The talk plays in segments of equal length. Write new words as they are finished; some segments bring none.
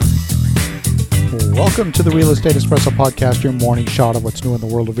Welcome to the Real Estate Espresso Podcast, your morning shot of what's new in the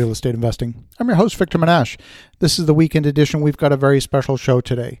world of real estate investing. I'm your host, Victor Menashe. This is the weekend edition. We've got a very special show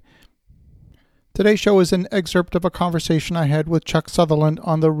today. Today's show is an excerpt of a conversation I had with Chuck Sutherland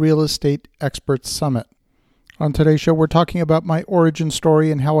on the Real Estate Experts Summit. On today's show, we're talking about my origin story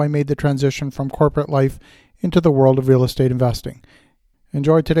and how I made the transition from corporate life into the world of real estate investing.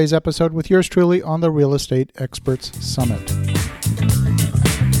 Enjoy today's episode with yours truly on the Real Estate Experts Summit.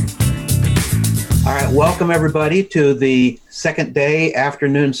 All right, welcome everybody to the second day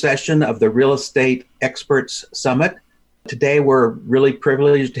afternoon session of the Real Estate Experts Summit. Today we're really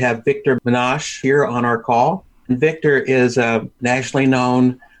privileged to have Victor Menashe here on our call. And Victor is a nationally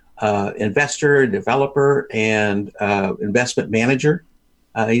known investor, developer, and investment manager.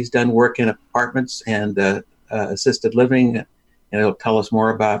 He's done work in apartments and assisted living, and he'll tell us more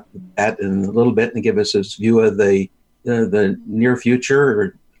about that in a little bit and give us his view of the near future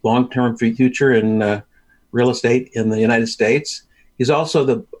or long-term future in real estate in the United States. He's also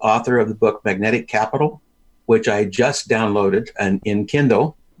the author of the book Magnetic Capital, which I just downloaded in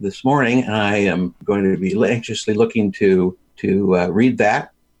Kindle this morning, and I am going to be anxiously looking to read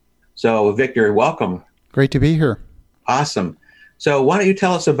that. So, Victor, welcome. Great to be here. Awesome. So, why don't you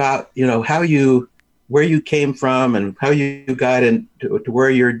tell us about where you came from and how you got into to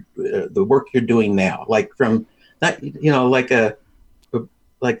where you're the work you're doing now, like from that,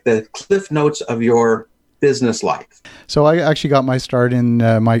 like the cliff notes of your business life. So I actually got my start in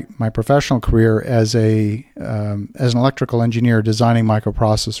my professional career as an electrical engineer designing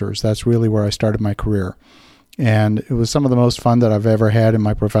microprocessors. That's really where I started my career. And it was some of the most fun that I've ever had in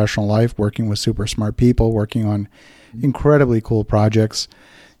my professional life, working with super smart people, working on incredibly cool projects.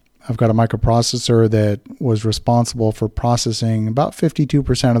 I've got a microprocessor that was responsible for processing about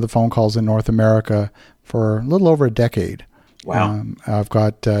 52% of the phone calls in North America for a little over a decade. Wow. I've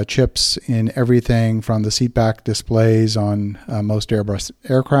got chips in everything from the seatback displays on most Airbus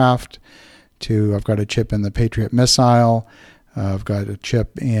aircraft to I've got a chip in the Patriot missile. I've got a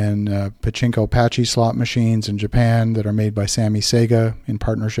chip in pachinko Apache slot machines in Japan that are made by Sammy Sega in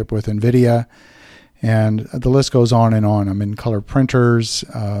partnership with NVIDIA. And the list goes on and on. I'm in color printers,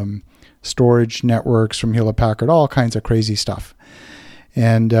 storage networks from Hewlett-Packard, all kinds of crazy stuff.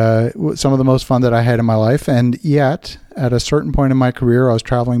 And some of the most fun that I had in my life. And yet, at a certain point in my career, I was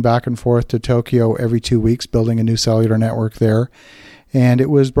traveling back and forth to Tokyo every 2 weeks, building a new cellular network there. And it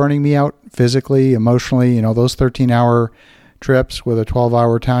was burning me out physically, emotionally. You know, those 13-hour trips with a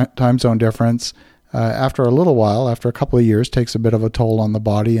 12-hour time zone difference, after a little while, after a couple of years, takes a bit of a toll on the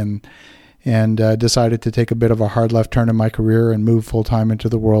body, and decided to take a bit of a hard left turn in my career and move full-time into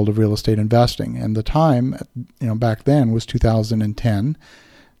the world of real estate investing. And the time, back then was 2010.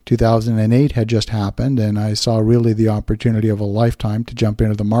 2008 had just happened, and I saw really the opportunity of a lifetime to jump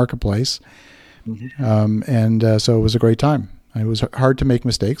into the marketplace. Mm-hmm. So it was a great time. It was hard to make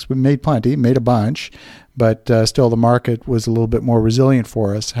mistakes. We made plenty, made a bunch, but still the market was a little bit more resilient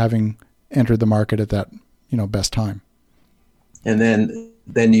for us, having entered the market at that, best time. And then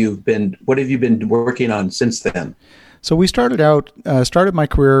what have you been working on since then? So we started my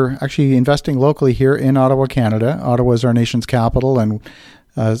career actually investing locally here in Ottawa, Canada. Ottawa is our nation's capital, and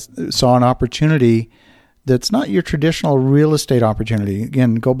saw an opportunity that's not your traditional real estate opportunity.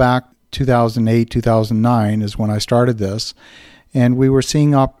 Again, go back 2008, 2009 is when I started this. And we were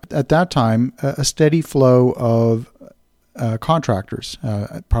seeing at that time a steady flow of contractors,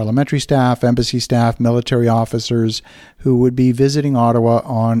 parliamentary staff, embassy staff, military officers who would be visiting Ottawa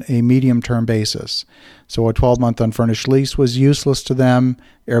on a medium-term basis. So a 12-month unfurnished lease was useless to them.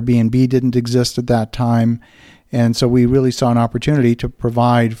 Airbnb didn't exist at that time. And so we really saw an opportunity to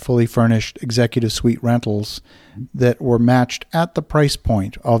provide fully furnished executive suite rentals that were matched at the price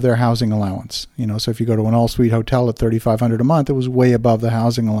point of their housing allowance. So if you go to an all-suite hotel at $3,500 a month, it was way above the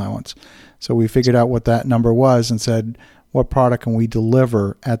housing allowance. So we figured out what that number was and said, what product can we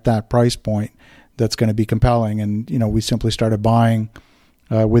deliver at that price point that's going to be compelling? And, we simply started buying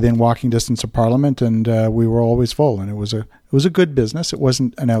within walking distance of Parliament, and we were always full. And it was a good business. It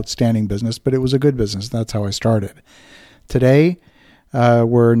wasn't an outstanding business, but it was a good business. That's how I started. Today,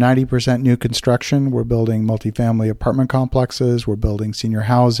 we're 90% new construction. We're building multifamily apartment complexes. We're building senior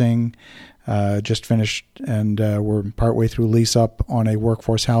housing. Just finished, and we're partway through lease up on a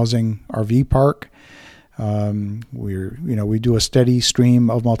workforce housing RV park. We do a steady stream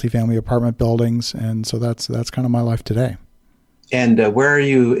of multifamily apartment buildings, and so that's kind of my life today. And where are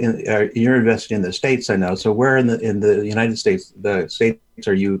you? You're investing in the States, I know. So where in the United States, the States,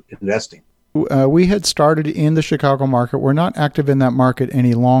 are you investing? We had started in the Chicago market. We're not active in that market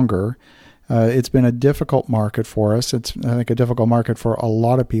any longer. It's been a difficult market for us. It's, I think, a difficult market for a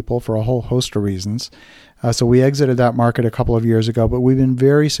lot of people for a whole host of reasons. So we exited that market a couple of years ago, but we've been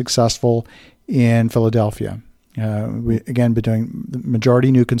very successful in Philadelphia. Again, been doing the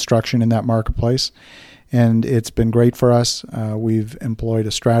majority new construction in that marketplace, and it's been great for us. We've employed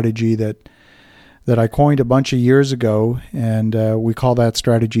a strategy that I coined a bunch of years ago, and we call that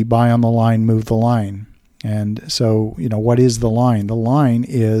strategy buy on the line, move the line. And so, what is the line? The line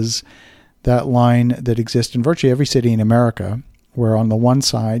is that line that exists in virtually every city in America, where on the one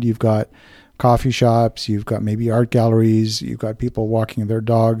side you've got coffee shops, you've got maybe art galleries, you've got people walking their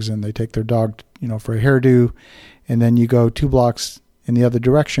dogs and they take their dog, for a hairdo, and then you go 2 blocks in the other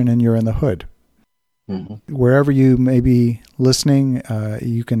direction and you're in the hood. Mm-hmm. Wherever you may be listening,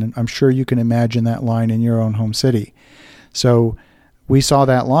 I'm sure you can imagine that line in your own home city. So we saw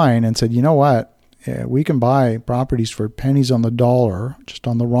that line and said, you know what? We can buy properties for pennies on the dollar, just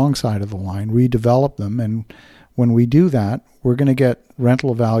on the wrong side of the line, redevelop them. And when we do that, we're going to get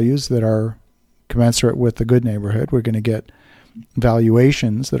rental values that are commensurate with the good neighborhood. We're going to get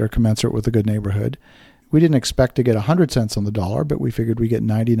valuations that are commensurate with the good neighborhood. We didn't expect to get 100 cents on the dollar, but we figured we get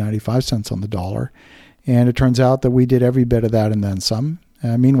 90, 95 cents on the dollar. And it turns out that we did every bit of that and then some.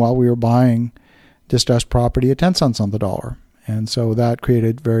 Meanwhile, we were buying distressed property at 10 cents on the dollar. And so that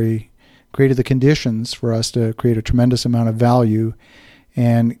created the conditions for us to create a tremendous amount of value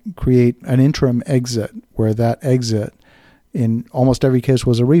and create an interim exit, where that exit in almost every case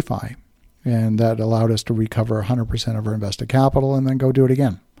was a refi. And that allowed us to recover 100% of our invested capital and then go do it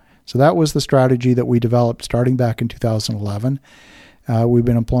again. So that was the strategy that we developed starting back in 2011. We've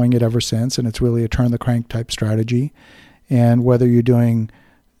been employing it ever since, and it's really a turn the crank type strategy. And whether you're doing,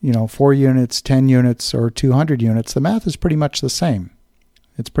 4 units, 10 units, or 200 units, the math is pretty much the same.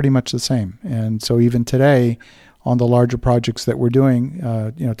 It's pretty much the same. And so even today, on the larger projects that we're doing,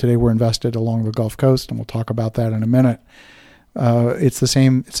 today we're invested along the Gulf Coast, and we'll talk about that in a minute. It's the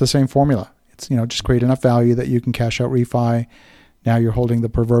same formula. It's, just create enough value that you can cash out refi. Now you're holding the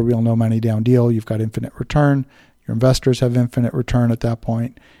proverbial no money down deal. You've got infinite return. Your investors have infinite return at that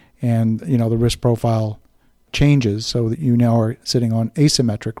point. And, the risk profile changes so that you now are sitting on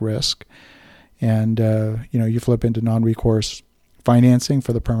asymmetric risk. And, you flip into non-recourse financing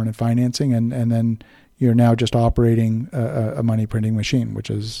for the permanent financing. And then you're now just operating a money printing machine,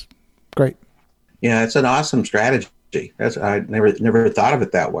 which is great. Yeah, it's an awesome strategy. I never thought of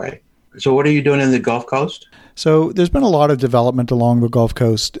it that way. So what are you doing in the Gulf Coast? So there's been a lot of development along the Gulf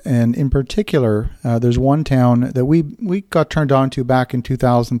Coast, and in particular, there's one town that we got turned on to back in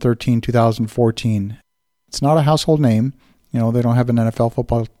 2013, 2014. It's not a household name. They don't have an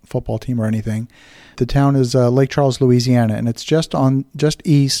NFL football team or anything. The town is Lake Charles, Louisiana, and it's just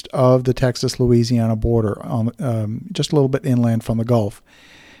east of the Texas-Louisiana border, just a little bit inland from the Gulf.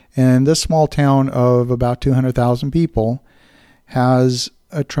 And this small town of about 200,000 people has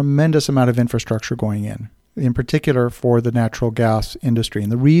a tremendous amount of infrastructure going in particular for the natural gas industry.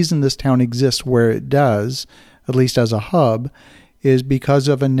 And the reason this town exists where it does, at least as a hub, is because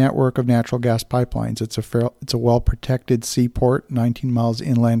of a network of natural gas pipelines. It's a well-protected seaport, 19 miles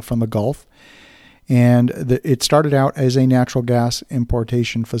inland from the Gulf. And it started out as a natural gas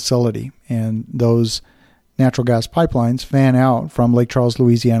importation facility. And those natural gas pipelines fan out from Lake Charles,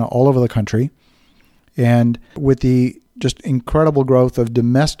 Louisiana, all over the country. And with the just incredible growth of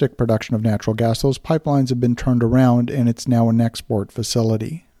domestic production of natural gas, those pipelines have been turned around, and it's now an export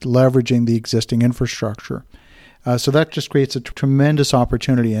facility, leveraging the existing infrastructure. So that just creates a tremendous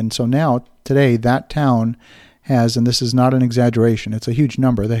opportunity. And so now, today, that town has, and this is not an exaggeration, it's a huge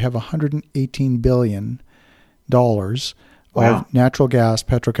number, they have $118 billion of natural gas,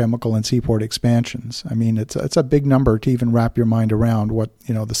 petrochemical, and seaport expansions. I mean, it's a big number to even wrap your mind around what,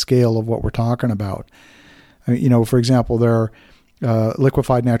 the scale of what we're talking about. For example, there are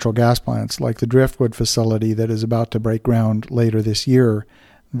liquefied natural gas plants like the Driftwood facility that is about to break ground later this year.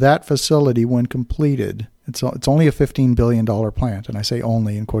 That facility, when completed, it's only a $15 billion plant, and I say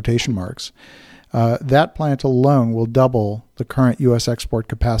only in quotation marks. That plant alone will double the current U.S. export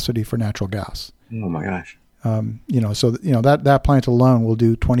capacity for natural gas. Oh my gosh! That plant alone will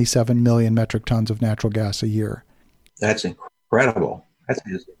do 27 million metric tons of natural gas a year. That's incredible. That's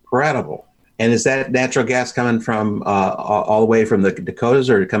incredible. And is that natural gas coming from all the way from the Dakotas,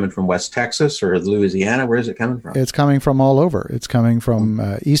 or coming from West Texas or Louisiana? Where is it coming from? It's coming from all over. It's coming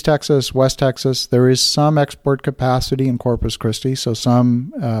from East Texas, West Texas. There is some export capacity in Corpus Christi, so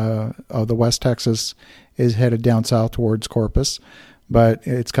some of the West Texas is headed down south towards Corpus, but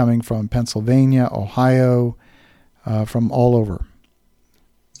it's coming from Pennsylvania, Ohio, from all over.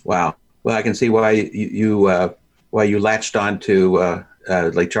 Wow. Well, I can see why you latched on to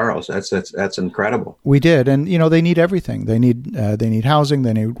Lake Charles. That's incredible. We did, and they need everything. They need housing,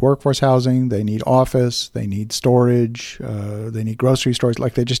 they need workforce housing, they need office, they need storage, they need grocery stores.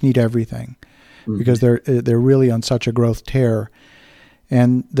 Like they just need everything because they're really on such a growth tear,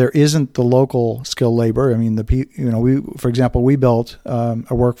 and there isn't the local skilled labor. I mean, for example, we built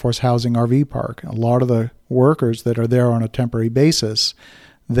a workforce housing RV park. A lot of the workers that are there on a temporary basis,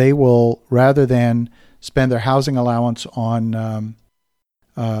 they will, rather than spend their housing allowance on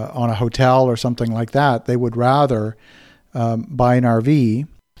a hotel or something like that, they would rather buy an RV,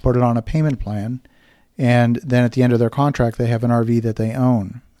 put it on a payment plan, and then at the end of their contract, they have an RV that they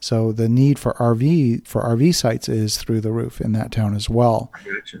own. So the need for RV sites is through the roof in that town as well. I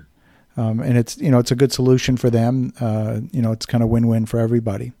gotcha. And it's a good solution for them. It's kind of win-win for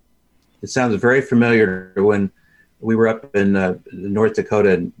everybody. It sounds very familiar to when we were up in North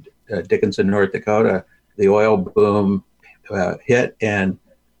Dakota, Dickinson, North Dakota. The oil boom hit, and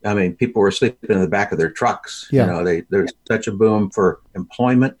I mean, people were sleeping in the back of their trucks. Yeah. There's such a boom for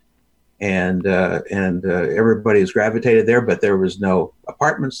employment, and everybody's gravitated there. But there was no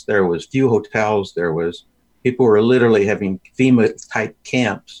apartments. There was few hotels. People were literally having FEMA type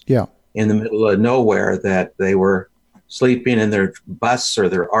camps. Yeah. In the middle of nowhere, that they were sleeping in their bus or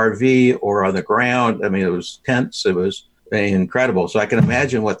their RV or on the ground. I mean, it was tents. It was incredible. So I can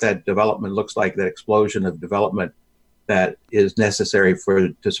imagine what that development looks like, that explosion of development that is necessary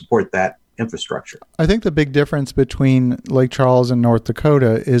to support that infrastructure. I think the big difference between Lake Charles and North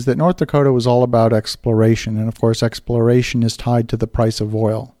Dakota is that North Dakota was all about exploration. And of course, exploration is tied to the price of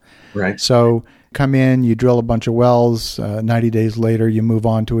oil. Right. So come in, you drill a bunch of wells, 90 days later, you move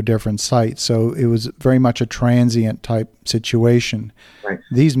on to a different site. So it was very much a transient type situation. Right.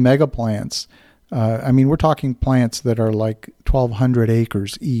 These mega plants, we're talking plants that are like 1,200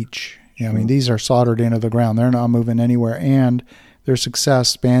 acres each. I mean, these are soldered into the ground. They're not moving anywhere. And their success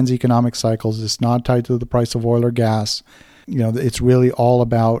spans economic cycles. It's not tied to the price of oil or gas. It's really all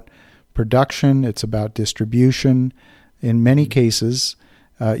about production. It's about distribution. In many cases,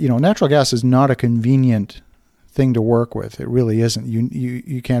 natural gas is not a convenient thing to work with. It really isn't.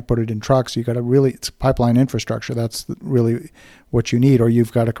 You can't put it in trucks. It's pipeline infrastructure. That's really what you need. Or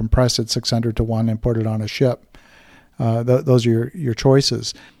you've got to compress it 600 to 1 and put it on a ship. Those are your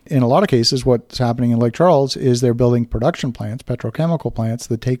choices. In a lot of cases, what's happening in Lake Charles is they're building production plants, petrochemical plants,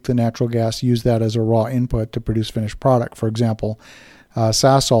 that take the natural gas, use that as a raw input to produce finished product. For example,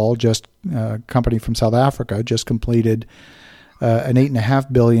 Sasol, a company from South Africa, just completed an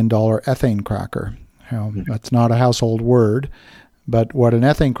 $8.5 billion ethane cracker. That's not a household word, but what an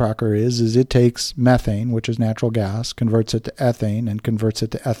ethane cracker is it takes methane, which is natural gas, converts it to ethane, and converts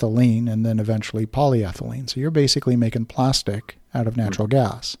it to ethylene, and then eventually polyethylene. So you're basically making plastic out of natural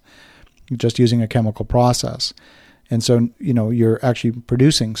gas, just using a chemical process. And so, you're actually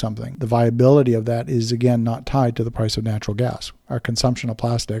producing something. The viability of that is, again, not tied to the price of natural gas. Our consumption of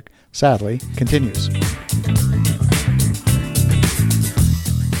plastic, sadly, continues.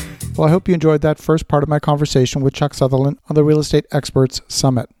 Well, I hope you enjoyed that first part of my conversation with Chuck Sutherland on the Real Estate Experts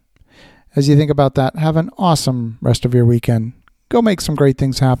Summit. As you think about that, have an awesome rest of your weekend. Go make some great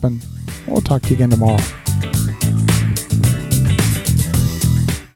things happen. We'll talk to you again tomorrow.